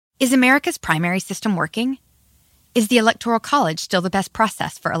Is America's primary system working? Is the Electoral College still the best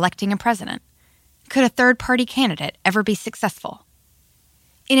process for electing a president? Could a third-party candidate ever be successful?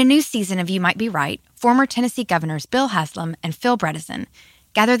 In a new season of You Might Be Right, former Tennessee governors Bill Haslam and Phil Bredesen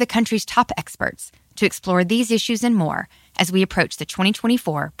gather the country's top experts to explore these issues and more as we approach the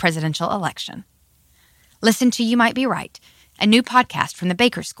 2024 presidential election. Listen to You Might Be Right, a new podcast from the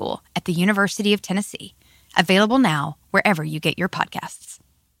Baker School at the University of Tennessee, available now wherever you get your podcasts.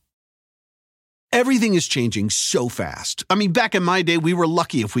 Everything is changing so fast. I mean, back in my day, we were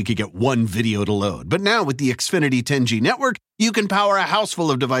lucky if we could get one video to load. But now with the Xfinity 10G network, you can power a house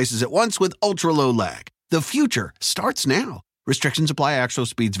full of devices at once with ultra-low lag. The future starts now. Restrictions apply. Actual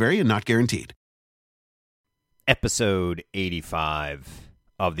speeds vary and not guaranteed. Episode 85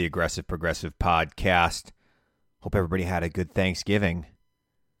 of the Aggressive Progressive Podcast. Hope everybody had a good Thanksgiving.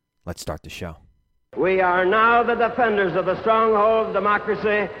 Let's start the show. We are now the defenders of the stronghold of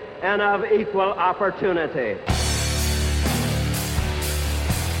democracy and of equal opportunity.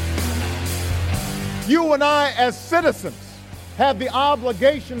 You and I, as citizens, have the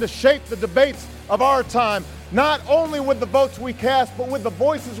obligation to shape the debates of our time, not only with the votes we cast, but with the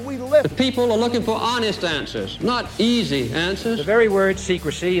voices we lift. The people are looking for honest answers, not easy answers. The very word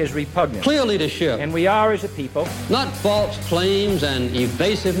secrecy is repugnant. Clear leadership. And we are, as a people, not false claims and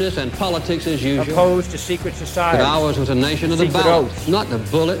evasiveness and politics as usual. Opposed to secret society. But ours was a nation of the ballot, not the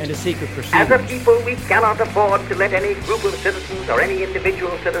bullet. And a secret proceedings. As a people, we cannot afford to let any group of citizens or any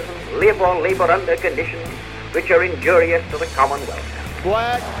individual citizen live or labor under conditions which are injurious to the common welfare.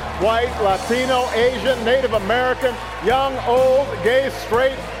 Black, white, Latino, Asian, Native American, young, old, gay,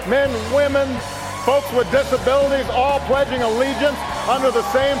 straight, men, women, folks with disabilities, all pledging allegiance under the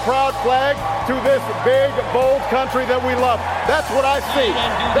same proud flag to this big, bold country that we love. That's what I see.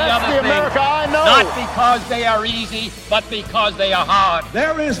 That's the America I know. Not because they are easy, but because they are hard.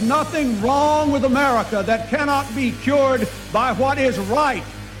 There is nothing wrong with America that cannot be cured by what is right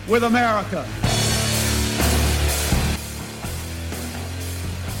with America.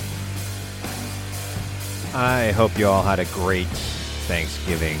 I hope you all had a great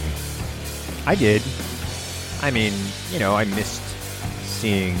Thanksgiving. I did. I mean, you know, I missed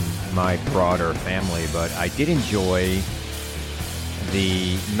seeing my broader family, but I did enjoy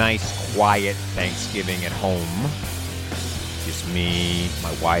the nice, quiet Thanksgiving at home. Just me,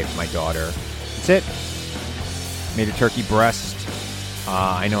 my wife, my daughter. That's it. Made a turkey breast.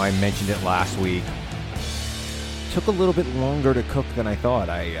 I know I mentioned it last week. Took a little bit longer to cook than I thought.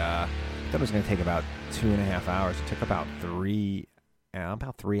 I thought it was going to take about 2.5 hours. It took about 3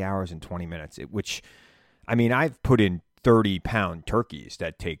 hours and 20 minutes, which, I mean, I've put in 30-pound turkeys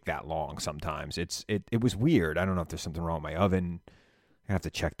that take that long sometimes. It was weird. I don't know if there's something wrong with my oven. I have to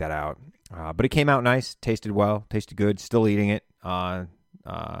check that out. But it came out nice, tasted well, tasted good, still eating it. I've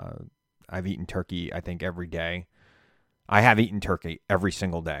eaten turkey, I think, every day. I have eaten turkey every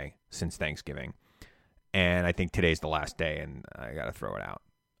single day since Thanksgiving. And I think today's the last day, and I got to throw it out.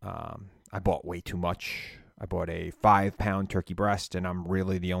 I bought way too much. I bought a 5-pound turkey breast, and I'm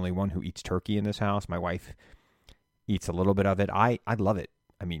really the only one who eats turkey in this house. My wife eats a little bit of it. I love it.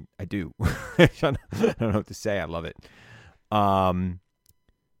 I mean, I do. I don't know what to say. I love it.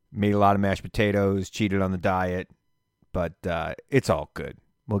 Made a lot of mashed potatoes, cheated on the diet, but it's all good.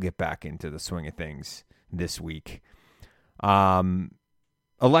 We'll get back into the swing of things this week.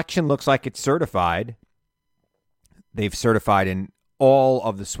 Election looks like it's certified. They've certified in all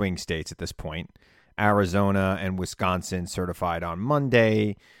of the swing states at this point. Arizona and Wisconsin certified on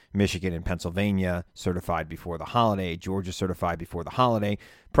Monday. Michigan and Pennsylvania certified before the holiday. Georgia certified before the holiday.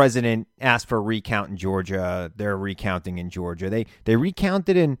 President asked for a recount in Georgia. They're recounting in Georgia. They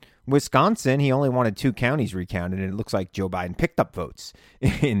recounted in Wisconsin. He only wanted 2 counties recounted, and it looks like Joe Biden picked up votes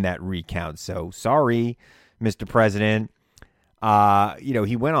in that recount. So sorry, Mr. President.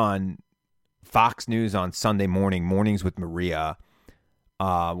 He went on Fox News on Sunday Mornings with Maria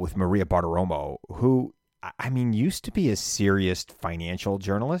Bartiromo, who, I mean, used to be a serious financial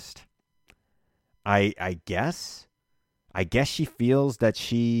journalist. I guess she feels that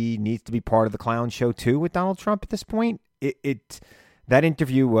she needs to be part of the clown show too with Donald Trump at this point. That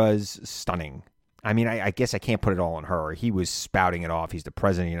interview was stunning. I mean, I guess I can't put it all on her. He was spouting it off. He's the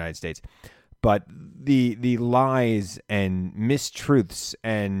president of the United States. But the lies and mistruths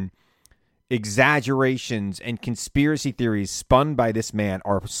and exaggerations and conspiracy theories spun by this man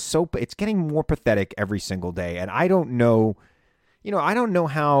are it's getting more pathetic every single day. And I don't know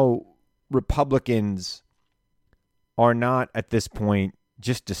how Republicans are not at this point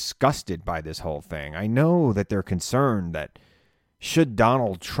just disgusted by this whole thing. I know that they're concerned that should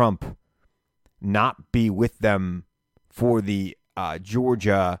Donald Trump not be with them for the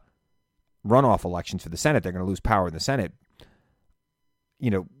Georgia runoff elections for the Senate. They're going to lose power in the Senate.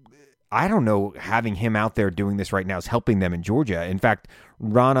 I don't know, having him out there doing this right now is helping them in Georgia. In fact,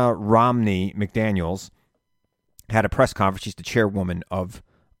 Ronna Romney McDaniels had a press conference. She's the chairwoman of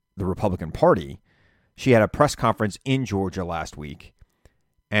the Republican Party. She had a press conference in Georgia last week,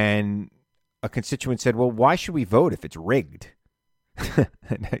 and a constituent said, well, why should we vote if it's rigged?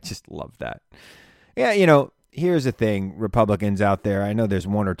 And I just love that. Yeah, here's the thing, Republicans out there. I know there's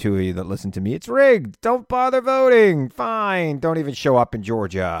one or two of you that listen to me. It's rigged. Don't bother voting. Fine. Don't even show up in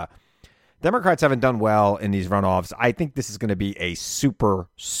Georgia. Democrats haven't done well in these runoffs. I think this is going to be a super,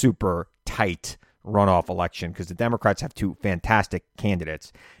 super tight runoff election because the Democrats have two fantastic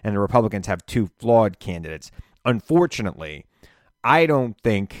candidates and the Republicans have two flawed candidates. Unfortunately, I don't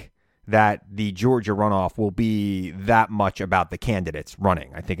think that the Georgia runoff will be that much about the candidates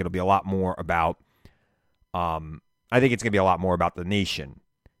running. I think it'll be a lot more about the nation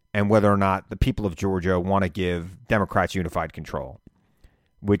and whether or not the people of Georgia want to give Democrats unified control,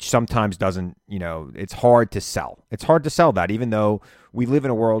 which sometimes doesn't, it's hard to sell. It's hard to sell that, even though we live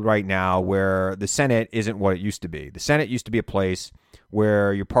in a world right now where the Senate isn't what it used to be. The Senate used to be a place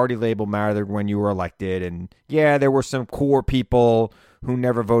where your party label mattered when you were elected. And yeah, there were some core people who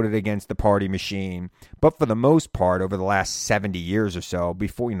never voted against the party machine. But for the most part, over the last 70 years or so,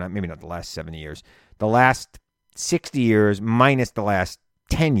 maybe not the last 70 years, the last 60 years minus the last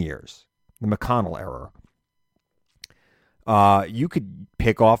 10 years, the McConnell era, you could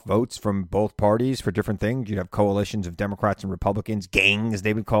pick off votes from both parties for different things. You'd have coalitions of Democrats and Republicans, gangs,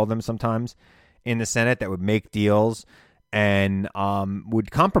 they would call them sometimes, in the Senate that would make deals and would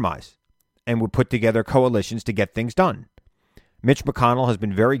compromise and would put together coalitions to get things done. Mitch McConnell has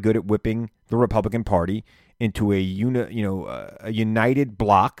been very good at whipping the Republican Party into a united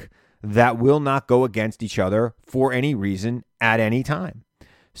bloc that will not go against each other for any reason at any time.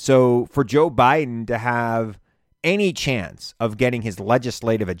 So for Joe Biden to have any chance of getting his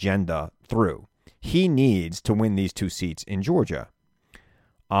legislative agenda through, he needs to win these two seats in Georgia.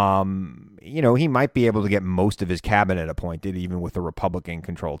 He might be able to get most of his cabinet appointed, even with a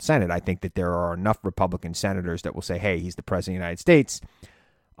Republican-controlled Senate. I think that there are enough Republican senators that will say, hey, he's the president of the United States.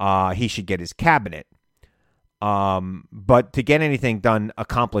 He should get his cabinet. But to get anything done,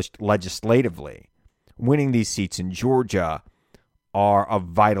 accomplished legislatively, winning these seats in Georgia are of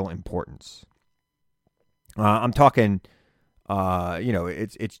vital importance. I'm talking,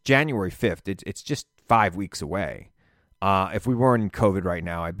 it's January 5th. It's just 5 weeks away. If we weren't in COVID right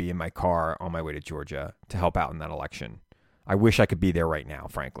now, I'd be in my car on my way to Georgia to help out in that election. I wish I could be there right now,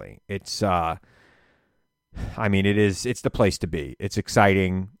 frankly. It's the place to be. It's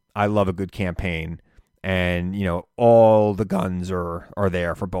exciting. I love a good campaign. And, all the guns are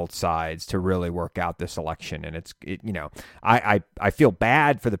there for both sides to really work out this election. And I feel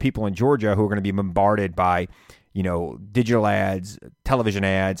bad for the people in Georgia who are going to be bombarded by, digital ads, television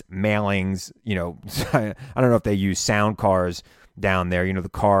ads, mailings. I don't know if they use sound cars down there, the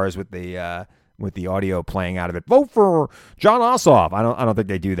cars with the audio playing out of it. Vote for Jon Ossoff. I don't think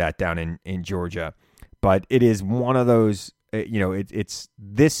they do that down in Georgia. But it is one of those,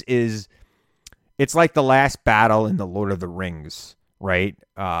 it's like the last battle in the Lord of the Rings, right?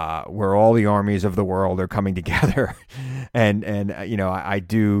 Where all the armies of the world are coming together. and I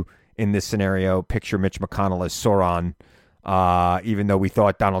do, in this scenario, picture Mitch McConnell as Sauron. Even though we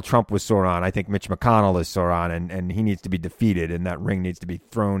thought Donald Trump was Sauron, I think Mitch McConnell is Sauron, and he needs to be defeated, and that ring needs to be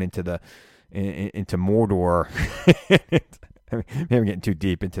thrown into Mordor. Maybe I'm getting too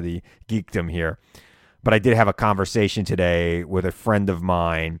deep into the geekdom here. But I did have a conversation today with a friend of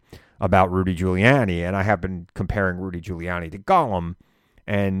mine about Rudy Giuliani, and I have been comparing Rudy Giuliani to Gollum,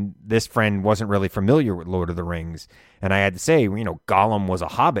 and this friend wasn't really familiar with Lord of the Rings, and I had to say, Gollum was a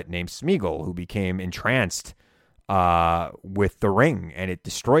hobbit named Smeagol who became entranced with the ring, and it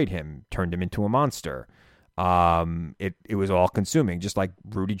destroyed him, turned him into a monster. It was all consuming, just like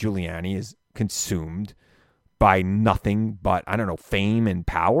Rudy Giuliani is consumed by nothing but, fame and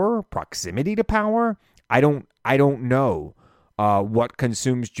power, proximity to power. I don't know what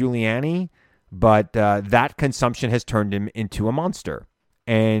consumes Giuliani, but that consumption has turned him into a monster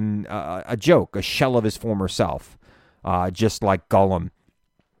and a joke, a shell of his former self, just like Gollum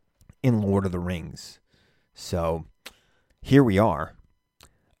in Lord of the Rings. So here we are.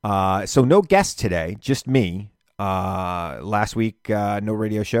 So no guests today, just me. Last week, no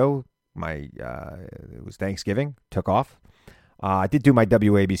radio show. It was Thanksgiving, took off. I did do my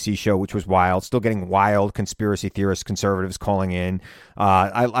WABC show, which was wild. Still getting wild conspiracy theorists, conservatives calling in.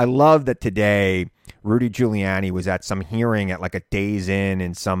 I love that today Rudy Giuliani was at some hearing at like a Days Inn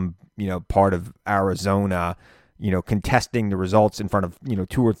in some part of Arizona. contesting the results in front of,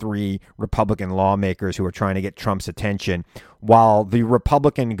 2 or 3 Republican lawmakers who are trying to get Trump's attention, while the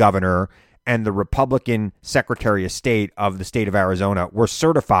Republican governor and the Republican Secretary of State of the state of Arizona were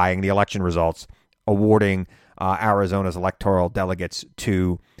certifying the election results, awarding Arizona's electoral delegates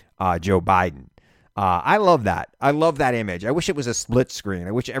to Joe Biden. I love that. I love that image. I wish it was a split screen.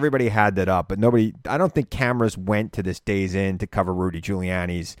 I wish everybody had that up, but nobody. I don't think cameras went to this Days In to cover Rudy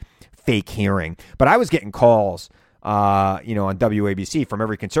Giuliani's fake hearing. But I was getting calls, on WABC from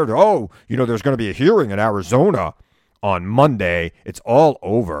every conservative. Oh, there's going to be a hearing in Arizona on Monday. It's all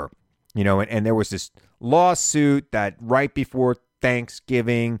over. And there was this lawsuit that right before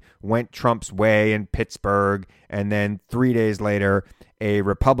Thanksgiving went Trump's way in Pittsburgh. And then 3 days later, a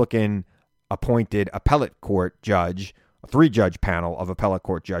Republican appointed appellate court judge, a 3-judge panel of appellate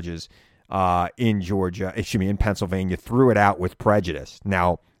court judges in Pennsylvania, threw it out with prejudice.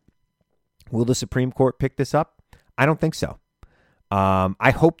 Now, will the Supreme Court pick this up? I don't think so.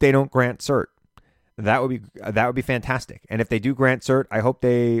 I hope they don't grant cert. That would be fantastic. And if they do grant cert, I hope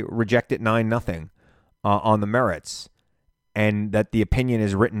they reject it 9-0 on the merits, and that the opinion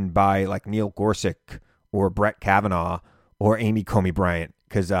is written by like Neil Gorsuch or Brett Kavanaugh or Amy Coney Bryant,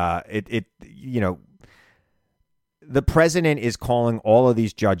 because the president is calling all of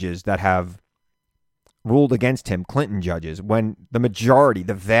these judges that have ruled against him Clinton judges, when the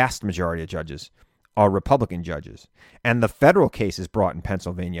vast majority of judges are Republican judges. And the federal cases brought in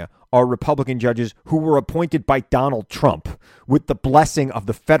Pennsylvania are Republican judges who were appointed by Donald Trump with the blessing of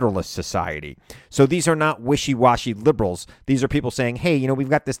the Federalist Society. So these are not wishy-washy liberals. These are people saying, hey, we've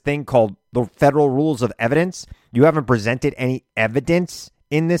got this thing called the Federal Rules of Evidence. You haven't presented any evidence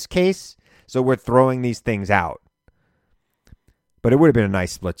in this case, so we're throwing these things out. But it would have been a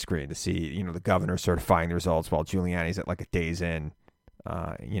nice split screen to see, the governor certifying the results while Giuliani's at like a Days In,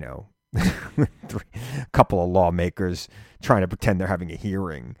 a couple of lawmakers trying to pretend they're having a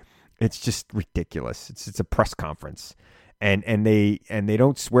hearing. It's just ridiculous. It's a press conference, and they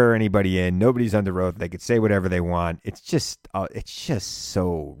don't swear anybody in. Nobody's under oath. They could say whatever they want. It's just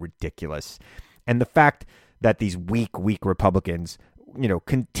so ridiculous. And the fact that these weak Republicans,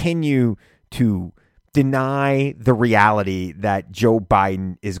 continue to deny the reality that Joe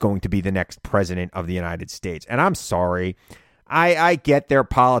Biden is going to be the next president of the United States. And I'm sorry. I get their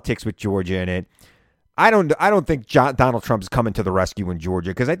politics with Georgia in it. I don't think Donald Trump's coming to the rescue in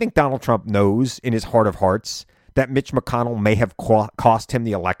Georgia, because I think Donald Trump knows in his heart of hearts that Mitch McConnell may have cost him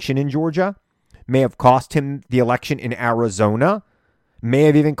the election in Georgia, may have cost him the election in Arizona, may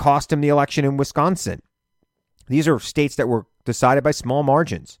have even cost him the election in Wisconsin. These are states that were decided by small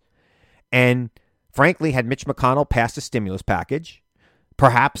margins. And frankly, had Mitch McConnell passed a stimulus package,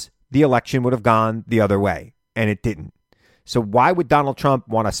 perhaps the election would have gone the other way, and it didn't. So why would Donald Trump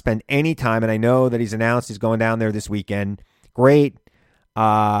want to spend any time? And I know that he's announced he's going down there this weekend. Great.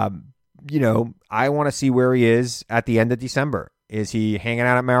 I want to see where he is at the end of December. Is he hanging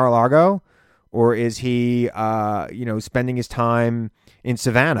out at Mar-a-Lago, or is he, spending his time in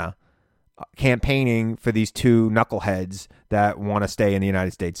Savannah campaigning for these 2 knuckleheads that want to stay in the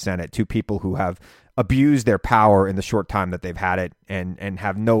United States Senate, 2 people who have abused their power in the short time that they've had it, and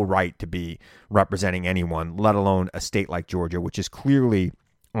have no right to be representing anyone, let alone a state like Georgia, which is clearly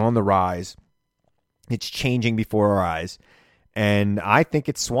on the rise. It's changing before our eyes. And I think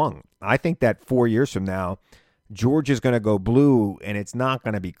it's swung. I think that 4 years from now, Georgia's going to go blue, and it's not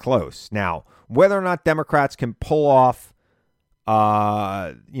going to be close. Now, whether or not Democrats can pull off,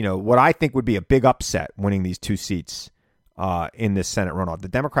 what I think would be a big upset, winning these 2 seats in this Senate runoff. The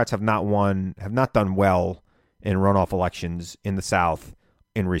Democrats have not done well in runoff elections in the South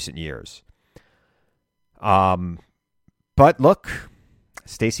in recent years. But look,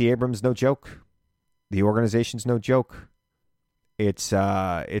 Stacey Abrams, no joke. The organization's no joke. It's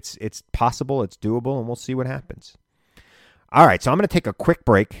possible, it's doable, and we'll see what happens. All right, so I'm going to take a quick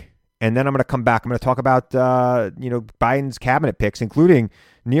break, and then I'm going to come back. I'm going to talk about Biden's cabinet picks, including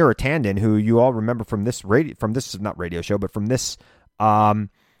Neera Tanden, who you all remember from this podcast.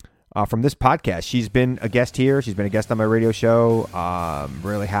 She's been a guest here. She's been a guest on my radio show. I'm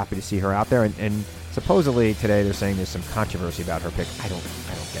really happy to see her out there. And supposedly today they're saying there's some controversy about her pick. I don't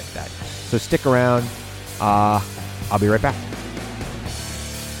get that. So stick around. I'll be right back.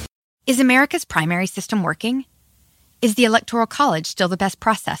 Is America's primary system working? Is the Electoral College still the best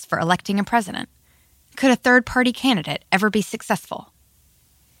process for electing a president? Could a third-party candidate ever be successful?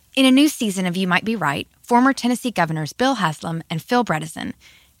 In a new season of You Might Be Right, former Tennessee governors Bill Haslam and Phil Bredesen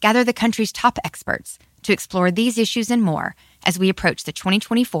gather the country's top experts to explore these issues and more as we approach the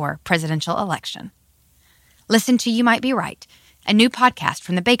 2024 presidential election. Listen to You Might Be Right, a new podcast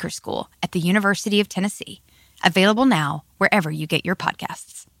from the Baker School at the University of Tennessee, Available now wherever you get your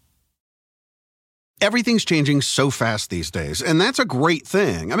podcasts. Everything's changing so fast these days, and that's a great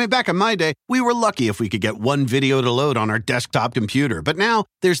thing. I mean, back in my day, we were lucky if we could get one video to load on our desktop computer. But now,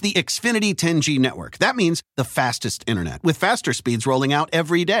 there's the Xfinity 10G network. That means the fastest internet, with faster speeds rolling out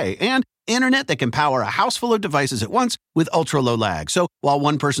every day, and internet that can power a house full of devices at once with ultra-low lag. So while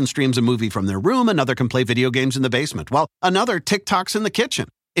one person streams a movie from their room, another can play video games in the basement, while another TikToks in the kitchen.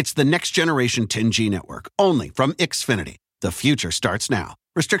 It's the next generation 10G network, only from Xfinity. The future starts now.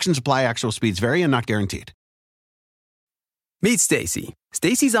 Restrictions apply. Actual speeds vary and not guaranteed. Meet Stacy.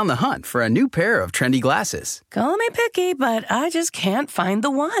 Stacy's on the hunt for a new pair of trendy glasses. Call me picky, but I just can't find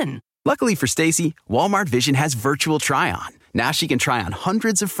the one. Luckily for Stacy, Walmart Vision has virtual try-on. Now she can try on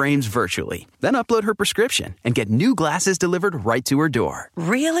hundreds of frames virtually, then upload her prescription and get new glasses delivered right to her door.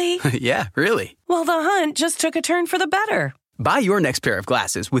 Really? Yeah, really. Well, the hunt just took a turn for the better. Buy your next pair of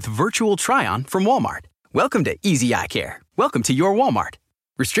glasses with virtual try-on from Walmart. Welcome to Easy Eye Care. Welcome to your Walmart.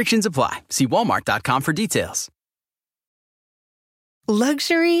 Restrictions apply. See walmart.com for details.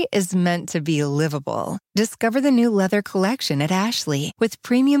 Luxury is meant to be livable. Discover the new leather collection at Ashley with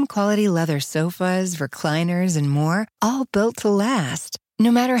premium quality leather sofas, recliners, and more, all built to last. No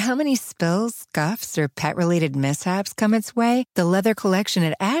matter how many spills, scuffs, or pet-related mishaps come its way, the leather collection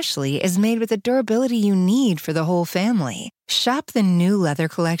at Ashley is made with the durability you need for the whole family. Shop the new leather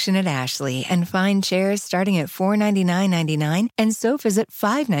collection at Ashley and find chairs starting at $499.99 and sofas at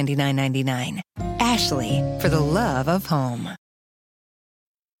 $599.99. Ashley, for the love of home.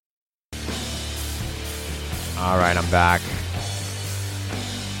 All right, I'm back.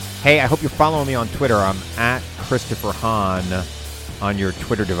 Hey, I hope you're following me on Twitter. I'm at Christopher Hahn on your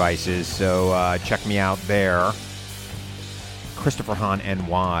Twitter devices, so check me out there. Christopher Hahn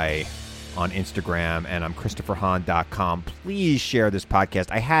NY on Instagram, and I'm ChristopherHahn.com. Please share this podcast.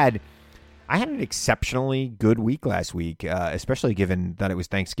 I had an exceptionally good week last week, especially given that it was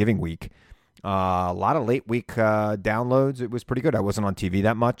Thanksgiving week. A lot of late week downloads. It was pretty good. I wasn't on TV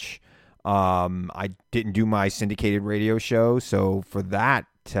that much. I didn't do my syndicated radio show, so for that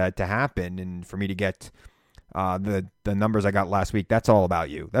to happen and for me to get the numbers I got last week, that's all about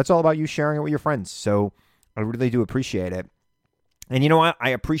you. That's all about you sharing it with your friends. So I really do appreciate it. And you know what?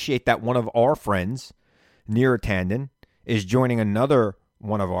 I appreciate that one of our friends, Neera Tanden, is joining another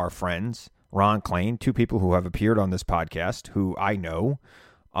one of our friends, Ron Klain, two people who have appeared on this podcast, who I know,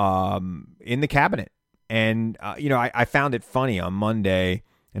 in the cabinet. And, I found it funny on Monday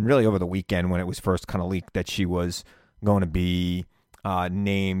and really over the weekend when it was first kind of leaked that she was going to be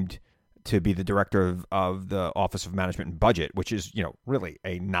named to be the director of the Office of Management and Budget, which is, really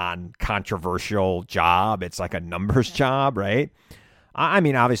a non-controversial job. It's like a numbers job, right? I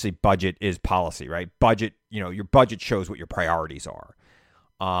mean, obviously budget is policy, right? Budget, your budget shows what your priorities are.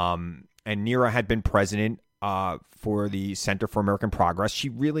 And Neera had been president for the Center for American Progress. She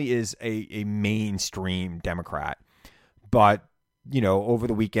really is a mainstream Democrat. But, over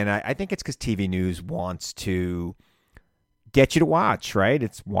the weekend, I think it's because TV News wants to get you to watch, right?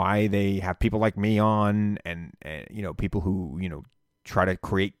 It's why they have people like me on and people who, try to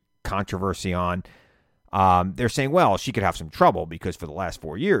create controversy on. They're saying, well, she could have some trouble because for the last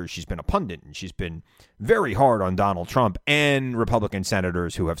 4 years, she's been a pundit and she's been very hard on Donald Trump and Republican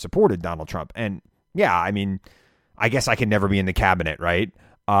senators who have supported Donald Trump. And yeah, I mean, I guess I can never be in the cabinet, right?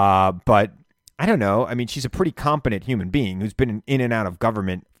 But I don't know. I mean, she's a pretty competent human being who's been in and out of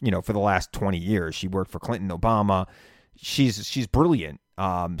government, for the last 20 years. She worked for Clinton, Obama. She's brilliant.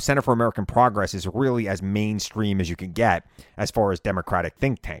 Center for American Progress is really as mainstream as you can get as far as Democratic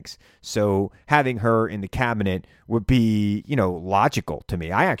think tanks. So having her in the cabinet would be, logical to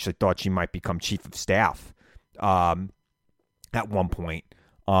me. I actually thought she might become chief of staff at one point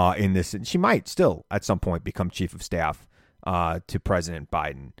in this. And she might still at some point become chief of staff to President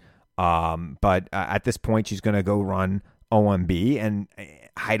Biden. But at this point, she's going to go run OMB, and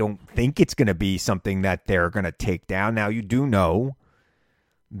I don't think it's going to be something that they're going to take down. Now, you do know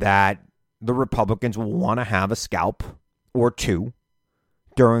that the Republicans will want to have a scalp or two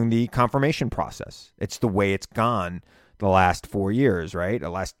during the confirmation process. It's the way it's gone the last 4 years, right? The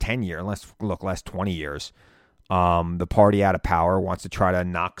last 10 years, last 20 years. The party out of power wants to try to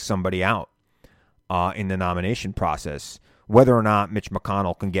knock somebody out in the nomination process. Whether or not Mitch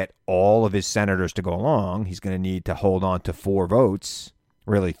McConnell can get all of his senators to go along, he's going to need to hold on to 4 votes,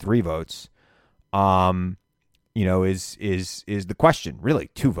 really 3 votes. Is the question. Really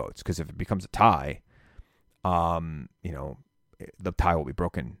 2 votes, because if it becomes a tie, the tie will be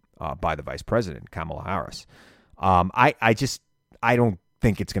broken by the vice president, Kamala Harris. I don't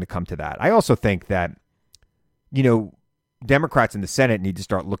think it's going to come to that. I also think that, Democrats in the Senate need to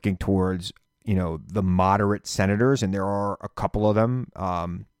start looking towards the moderate senators, and there are a couple of them.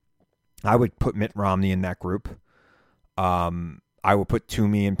 I would put Mitt Romney in that group. I would put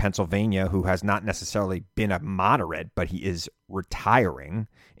Toomey in Pennsylvania, who has not necessarily been a moderate, but he is retiring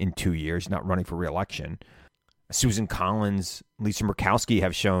in 2 years, not running for re-election. Susan Collins, Lisa Murkowski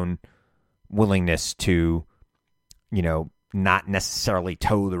have shown willingness to, not necessarily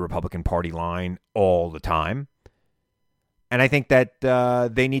toe the Republican Party line all the time. And I think that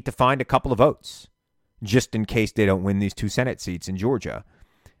they need to find a couple of votes just in case they don't win these 2 Senate seats in Georgia.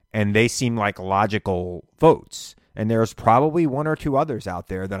 And they seem like logical votes. And there's probably 1 or 2 others out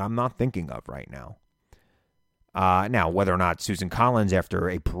there that I'm not thinking of right now. Now, whether or not Susan Collins, after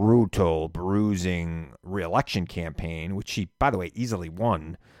a brutal, bruising re-election campaign, which she, by the way, easily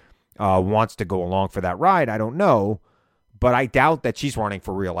won, wants to go along for that ride, I don't know. But I doubt that she's running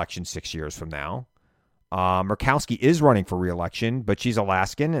for re-election 6 years from now. Murkowski is running for re-election, but she's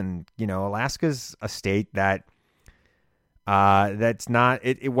Alaskan, and Alaska's a state that that's not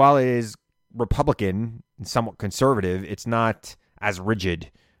it. While it is Republican and somewhat conservative, it's not as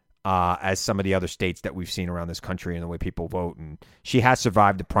rigid as some of the other states that we've seen around this country and the way people vote. And she has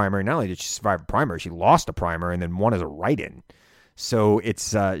survived the primary. Not only did she survive the primary, she lost a primary and then won as a write-in. So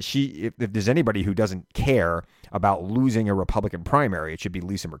it's if there's anybody who doesn't care about losing a Republican primary, it should be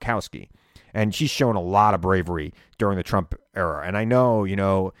Lisa Murkowski. And she's shown a lot of bravery during the Trump era. And I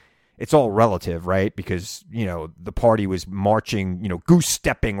know, it's all relative, right? Because, the party was marching,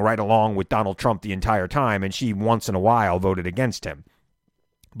 goose-stepping right along with Donald Trump the entire time, and she once in a while voted against him.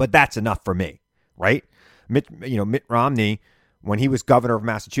 But that's enough for me, right? Mitt Romney, when he was governor of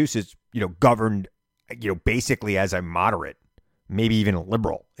Massachusetts, governed, basically as a moderate, maybe even a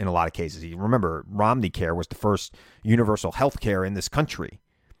liberal in a lot of cases. You remember, Romneycare was the first universal health care in this country.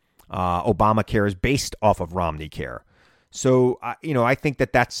 Obamacare is based off of Romneycare. So, I think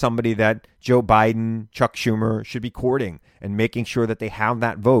that that's somebody that Joe Biden, Chuck Schumer should be courting and making sure that they have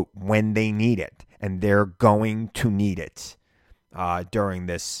that vote when they need it. And they're going to need it during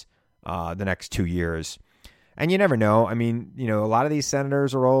this, the next 2 years. And you never know. I mean, a lot of these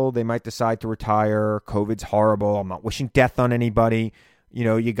senators are old. They might decide to retire. COVID's horrible. I'm not wishing death on anybody.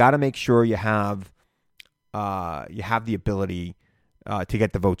 You got to make sure you have the ability to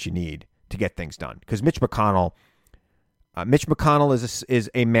get the votes you need to get things done. Because Mitch McConnell is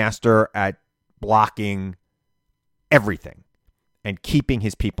a master at blocking everything and keeping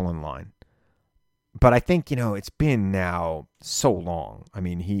his people in line. But I think, it's been now so long. I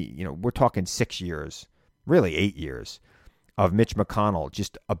mean, we're talking 6 years, really 8 years of Mitch McConnell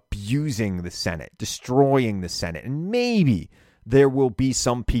just abusing the Senate, destroying the Senate. And maybe there will be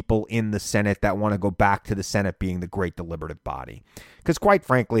some people in the Senate that want to go back to the Senate being the great deliberative body. Because quite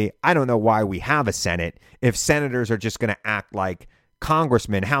frankly, I don't know why we have a Senate if senators are just going to act like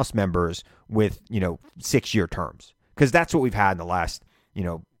congressmen, House members with, 6-year terms. Because that's what we've had in the last,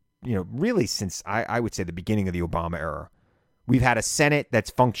 really since I would say the beginning of the Obama era. We've had a Senate that's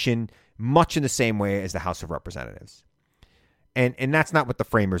functioned much in the same way as the House of Representatives. And that's not what the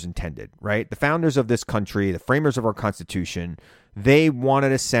framers intended, right? The founders of this country, the framers of our Constitution, they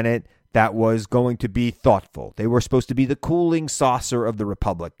wanted a Senate that was going to be thoughtful. They were supposed to be the cooling saucer of the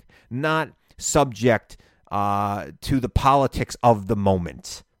Republic, not subject to the politics of the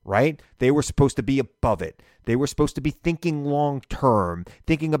moment, right? They were supposed to be above it. They were supposed to be thinking long term,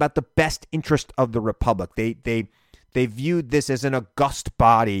 thinking about the best interest of the Republic. They viewed this as an august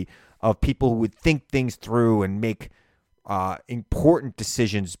body of people who would think things through and make important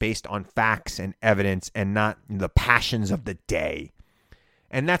decisions based on facts and evidence and not the passions of the day.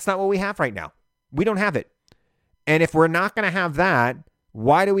 And that's not what we have right now. We don't have it. And if we're not going to have that,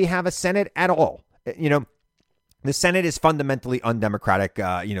 why do we have a Senate at all? The Senate is fundamentally undemocratic.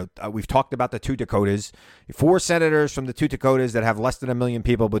 We've talked about the 2 Dakotas. 4 senators from the 2 Dakotas that have less than 1 million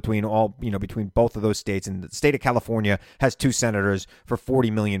people between both of those states. And the state of California has 2 senators for 40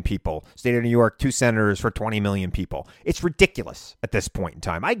 million people. State of New York, 2 senators for 20 million people. It's ridiculous at this point in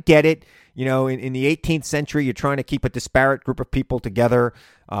time. I get it. In the 18th century, you're trying to keep a disparate group of people together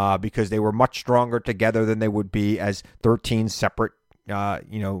because they were much stronger together than they would be as 13 separate,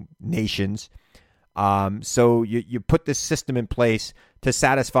 nations. So you put this system in place to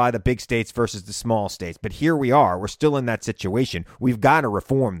satisfy the big states versus the small states. But here we are. We're still in that situation. We've got to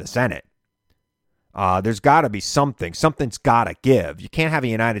reform the Senate. There's got to be something. Something's got to give. You can't have a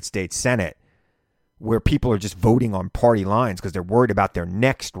United States Senate where people are just voting on party lines because they're worried about their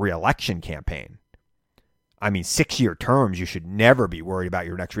next reelection campaign. I mean, 6-year terms, you should never be worried about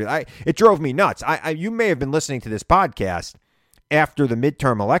your next It drove me nuts. You may have been listening to this podcast after the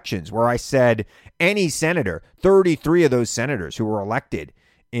midterm elections where I said any senator, 33 of those senators who were elected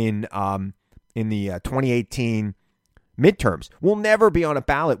in in the 2018 midterms will never be on a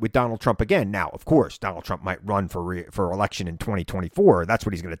ballot with Donald Trump again. Now, of course, Donald Trump might run for election in 2024. That's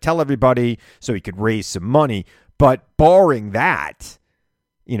what he's going to tell everybody so he could raise some money. But barring that,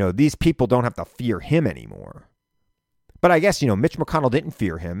 these people don't have to fear him anymore. But I guess, Mitch McConnell didn't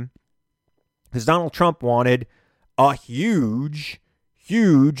fear him because Donald Trump wanted a huge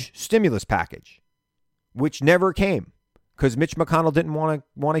stimulus package, which never came because Mitch McConnell didn't want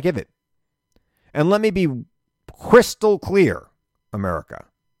to give it. And let me be crystal clear, America.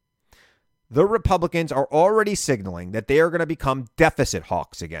 The Republicans are already signaling that they are going to become deficit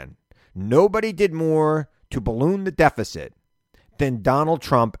hawks again. Nobody did more to balloon the deficit than Donald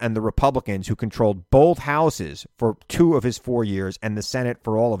Trump and the Republicans, who controlled both houses for 2 of his 4 years and the Senate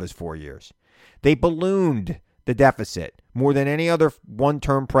for all of his 4 years. They ballooned the deficit more than any other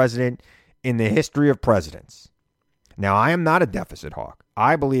one-term president in the history of presidents. Now, I am not a deficit hawk.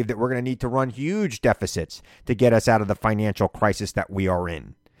 I believe that we're going to need to run huge deficits to get us out of the financial crisis that we are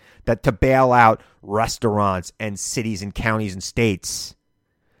in. That to bail out restaurants and cities and counties and states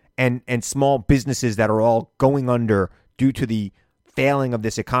and small businesses that are all going under due to the failing of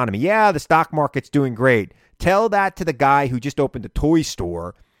this economy. Yeah, the stock market's doing great. Tell that to the guy who just opened a toy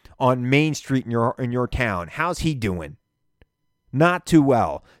store on Main Street in your town. How's he doing? Not too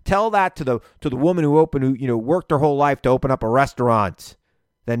well. Tell that to the woman who worked her whole life to open up a restaurant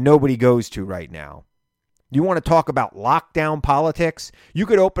that nobody goes to right now. You want to talk about lockdown politics? You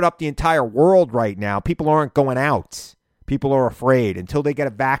could open up the entire world right now. People aren't going out. People are afraid until they get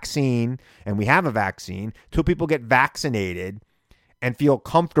a vaccine, and we have a vaccine, until people get vaccinated and feel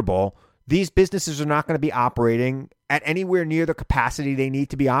comfortable. These businesses are not going to be operating at anywhere near the capacity they need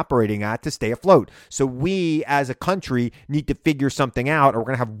to be operating at to stay afloat. So we as a country need to figure something out, or we're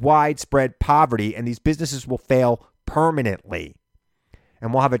going to have widespread poverty, and these businesses will fail permanently.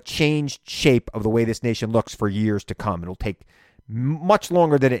 And we'll have a changed shape of the way this nation looks for years to come. It'll take much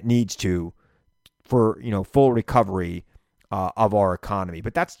longer than it needs to for, full recovery of our economy.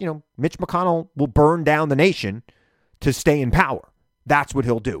 But that's, Mitch McConnell will burn down the nation to stay in power. That's what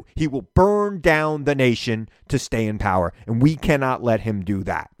he'll do. He will burn down the nation to stay in power. And we cannot let him do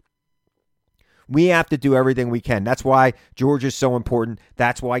that. We have to do everything we can. That's why Georgia's so important.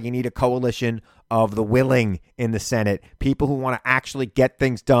 That's why you need a coalition of the willing in the Senate. People who want to actually get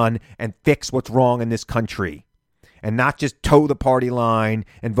things done and fix what's wrong in this country. And not just toe the party line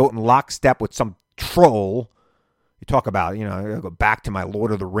and vote in lockstep with some troll. You talk about, I go back to my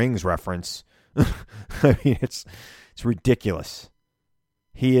Lord of the Rings reference. I mean, it's ridiculous.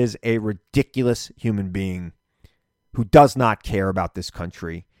 He is a ridiculous human being who does not care about this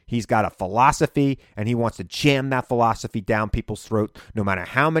country. He's got a philosophy, and he wants to jam that philosophy down people's throat, no matter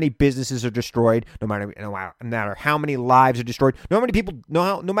how many businesses are destroyed, no matter how many lives are destroyed, no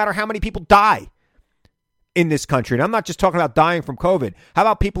matter how many people die in this country. And I'm not just talking about dying from COVID. How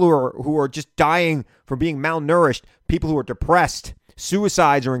about people who are just dying from being malnourished, people who are depressed?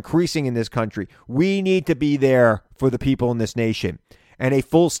 Suicides are increasing in this country. We need to be there for the people in this nation. And a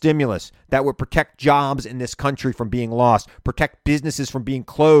full stimulus that would protect jobs in this country from being lost, protect businesses from being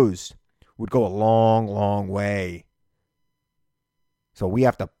closed, would go a long, long way. So we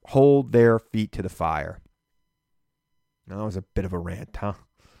have to hold their feet to the fire. That was a bit of a rant, huh?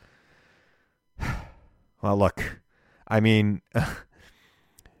 Well, look, I mean,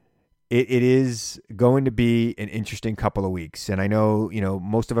 it is going to be an interesting couple of weeks. And I know,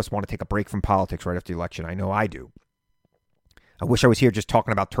 most of us want to take a break from politics right after the election. I know I do. I wish I was here just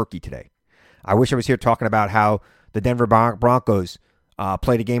talking about Turkey today. I wish I was here talking about how the Denver Broncos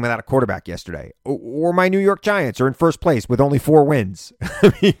played a game without a quarterback yesterday. Or my New York Giants are in first place with only 4 wins.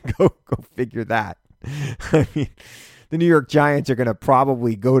 I mean, go figure that. I mean, the New York Giants are going to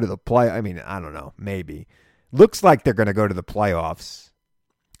probably go to the play. I mean, I don't know, maybe. Looks like they're going to go to the playoffs,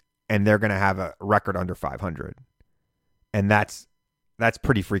 and they're going to have a record under 500. And that's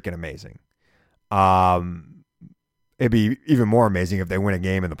pretty freaking amazing. It'd be even more amazing if they win a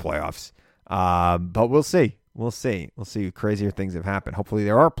game in the playoffs. But we'll see. We'll see. Crazier things have happened. Hopefully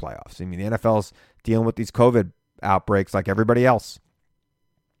there are playoffs. I mean, the NFL's dealing with these COVID outbreaks like everybody else.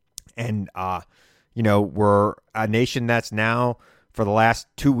 And, we're a nation that's now, for the last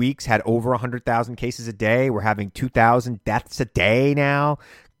 2 weeks, had over 100,000 cases a day. We're having 2,000 deaths a day now.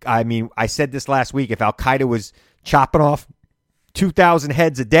 I mean, I said this last week. If Al-Qaeda was chopping off 2,000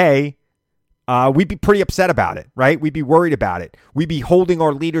 heads a day, we'd be pretty upset about it, right? We'd be worried about it. We'd be holding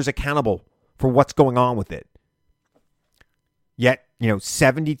our leaders accountable for what's going on with it. Yet,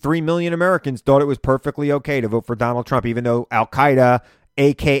 73 million Americans thought it was perfectly okay to vote for Donald Trump, even though Al-Qaeda,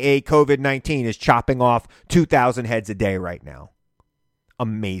 a.k.a. COVID-19, is chopping off 2,000 heads a day right now.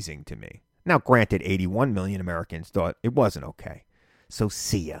 Amazing to me. Now, granted, 81 million Americans thought it wasn't okay. So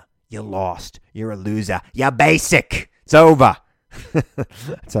see ya. You lost. You're a loser. You're basic. It's over. I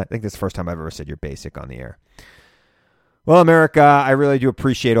think that's the first time I've ever said you're basic on the air. Well, America, I really do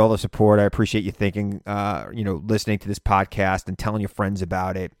appreciate all the support. I appreciate you thinking, listening to this podcast and telling your friends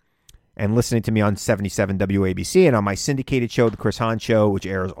about it and listening to me on 77 WABC and on my syndicated show, The Chris Hahn Show, which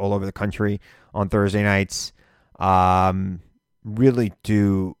airs all over the country on Thursday nights. Really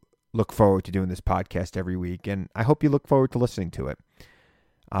do look forward to doing this podcast every week, and I hope you look forward to listening to it.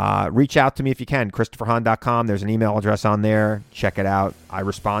 Reach out to me if you can, ChristopherHahn.com. There's an email address on there. Check it out. I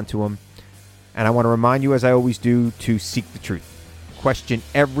respond to them. And I want to remind you, as I always do, to seek the truth. Question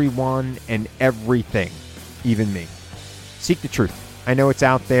everyone and everything, even me. Seek the truth. I know it's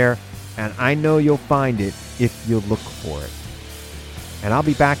out there, and I know you'll find it if you look for it. And I'll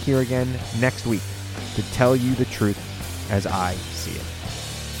be back here again next week to tell you the truth as I see it.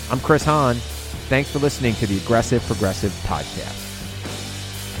 I'm Chris Hahn. Thanks for listening to the Aggressive Progressive Podcast.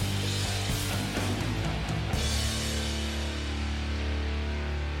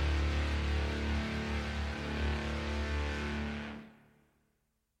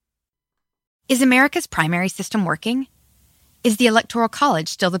 Is America's primary system working? Is the Electoral College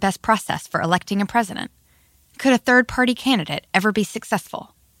still the best process for electing a president? Could a third-party candidate ever be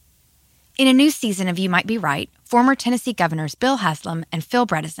successful? In a new season of You Might Be Right, former Tennessee governors Bill Haslam and Phil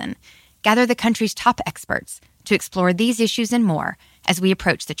Bredesen gather the country's top experts to explore these issues and more as we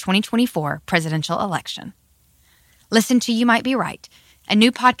approach the 2024 presidential election. Listen to You Might Be Right, a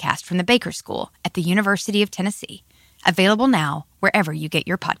new podcast from the Baker School at the University of Tennessee, available now wherever you get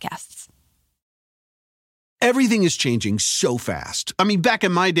your podcasts. Everything is changing so fast. I mean, back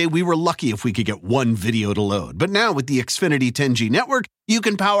in my day, we were lucky if we could get one video to load. But now with the Xfinity 10G network, you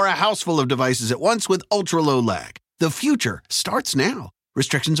can power a house full of devices at once with ultra-low lag. The future starts now.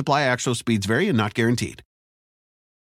 Restrictions apply. Actual speeds vary and not guaranteed.